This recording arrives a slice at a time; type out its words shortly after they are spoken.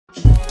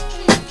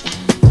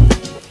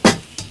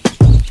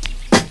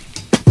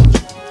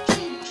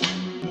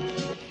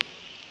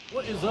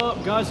What is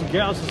up, guys and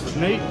gals? This is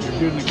Nate, your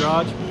dude in the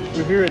garage.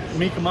 We're here at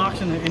Mecum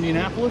auction in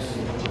Indianapolis.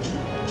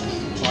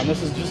 And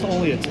this is just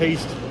only a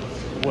taste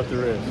of what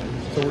there is.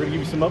 So we're gonna give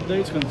you some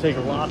updates. We're gonna take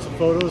lots of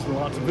photos and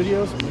lots of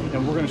videos,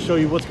 and we're gonna show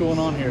you what's going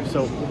on here.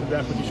 So we'll be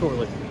back with you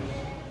shortly.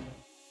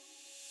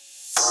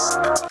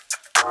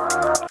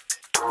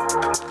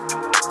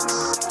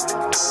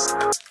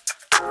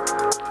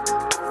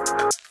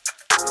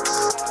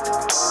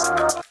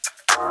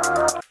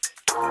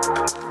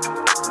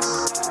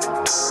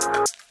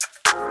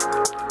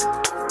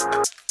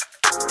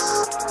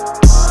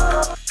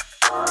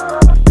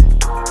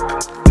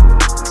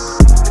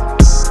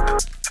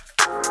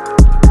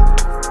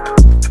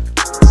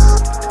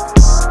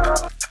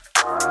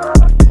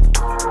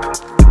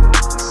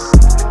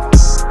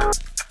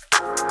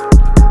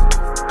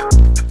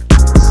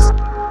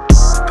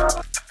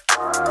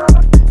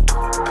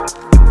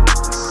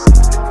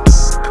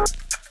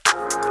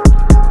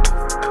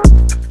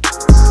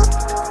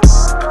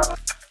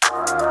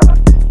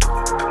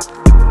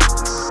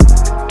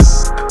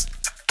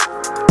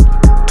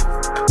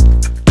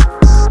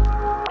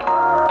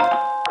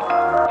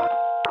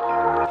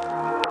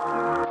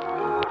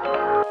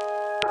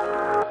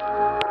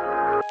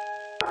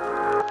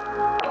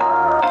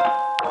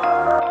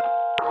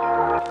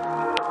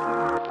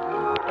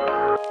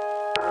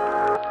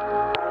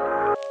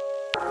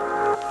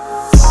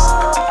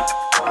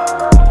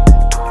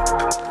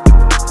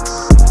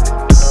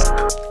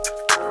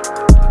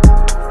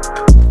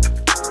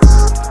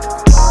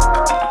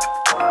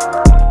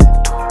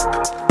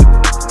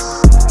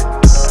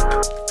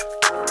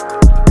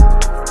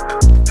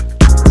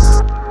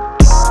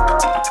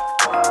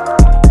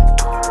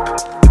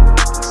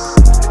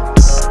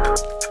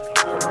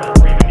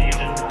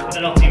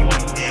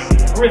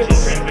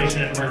 Original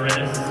transmission and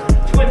Mercedes.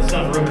 Twin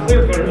sunroof,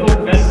 clear-coated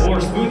oak bed floor,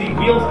 smoothie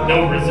wheels,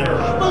 no reserve.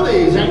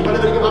 Movies, and what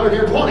are we going to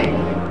give here? 20.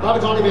 Bobby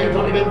 20 bid,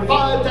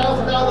 $5,000,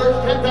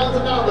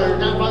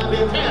 $10,000, now 5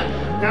 bid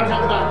 10. Now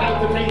time to buy,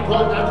 now 15,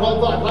 12, now 12,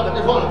 5,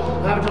 11,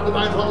 12. Now time to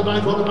buy, 12,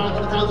 1,000,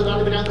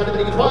 $10,000 bid, now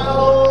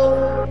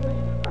 12.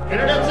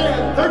 Internet's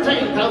in,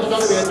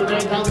 $13,000 bid,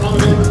 $13,000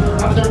 bid,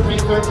 now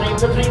 13,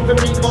 15,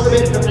 $1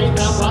 bid,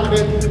 $15,000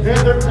 bid, and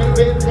 13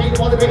 bid,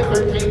 1 bid,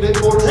 13 bid,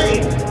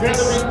 14,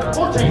 and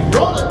 14,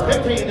 roll it,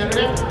 15,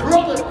 internet,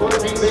 roll it,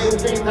 14 bid,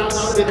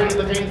 $15,000 bid, and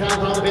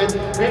 $15,000 bid,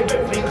 and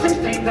 15,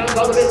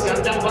 $16,000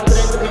 bid, down 1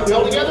 bid, 15, we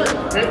all together,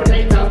 and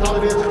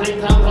 $15,000 bid,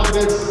 $16,000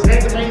 bid,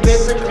 and 15 bid,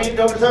 16,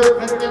 don't reserve,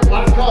 internet,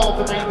 last call,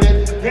 15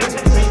 bid, and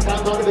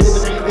 $16,000 bid,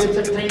 15 bid,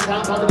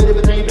 $16,000 bid,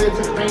 15 bid,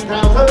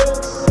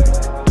 $16,000.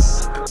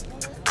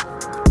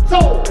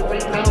 Sold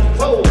 $15,000,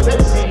 sold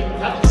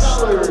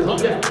 $15,000 on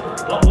deck.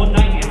 Lot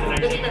 190 is the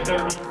next team at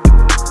 30.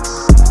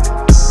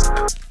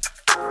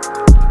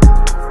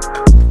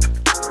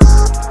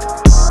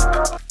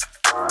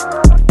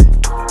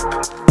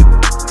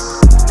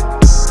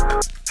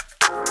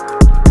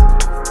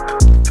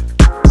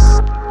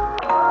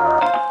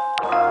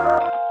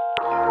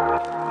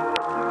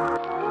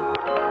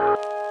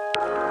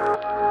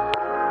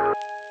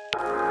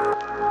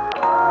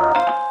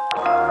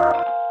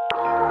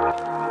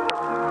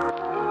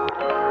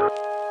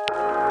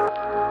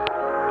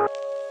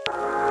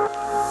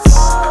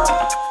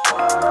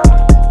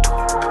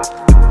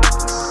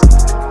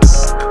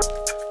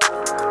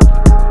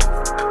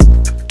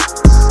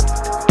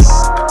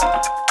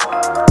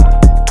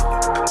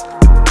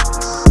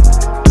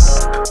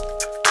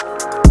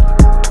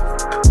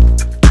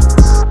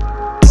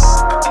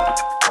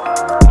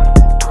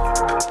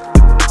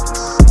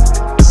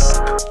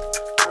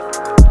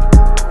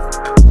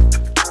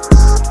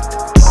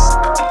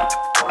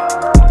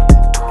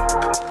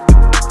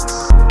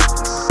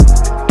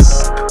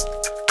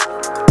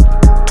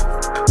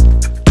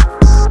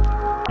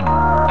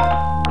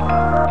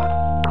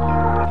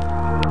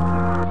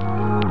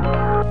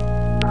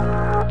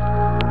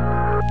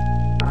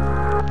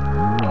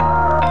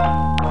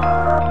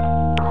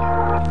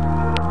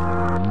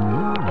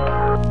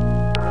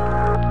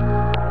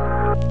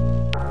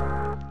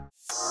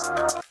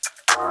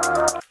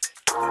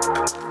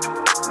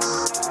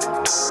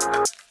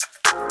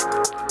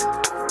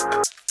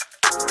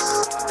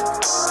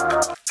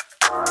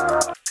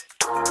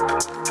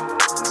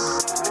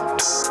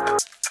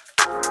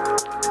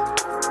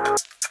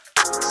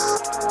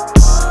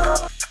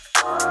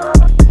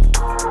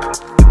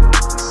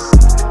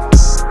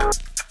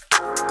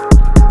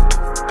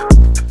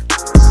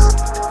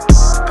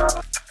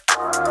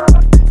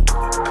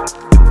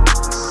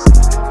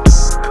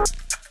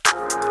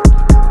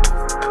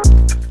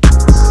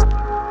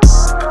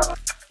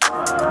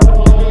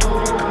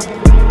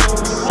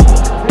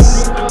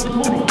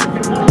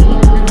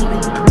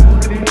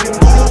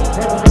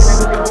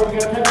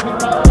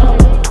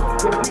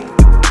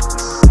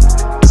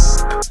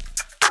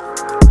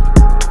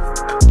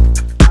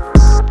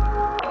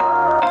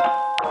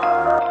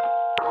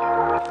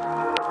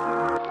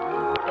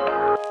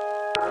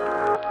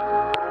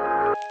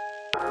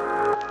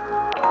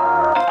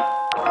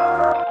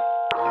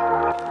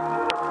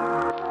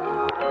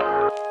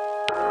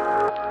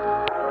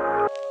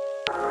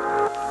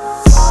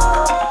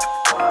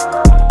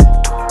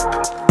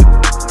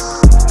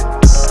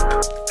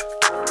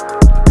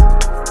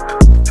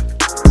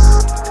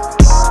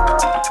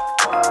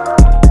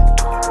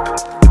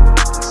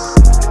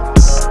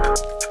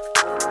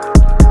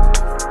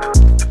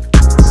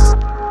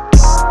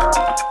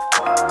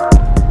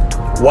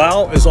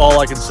 Wow is all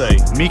I can say.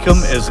 Mecum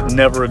is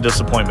never a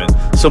disappointment.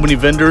 So many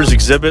vendors,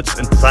 exhibits,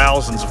 and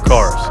thousands of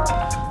cars.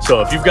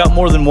 So if you've got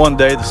more than one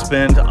day to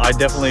spend, I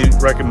definitely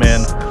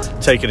recommend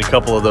taking a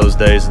couple of those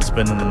days and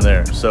spending them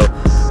there. So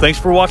thanks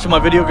for watching my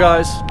video,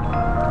 guys.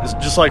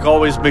 Just like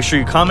always, make sure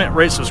you comment,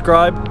 rate,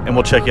 subscribe, and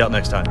we'll check you out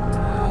next time.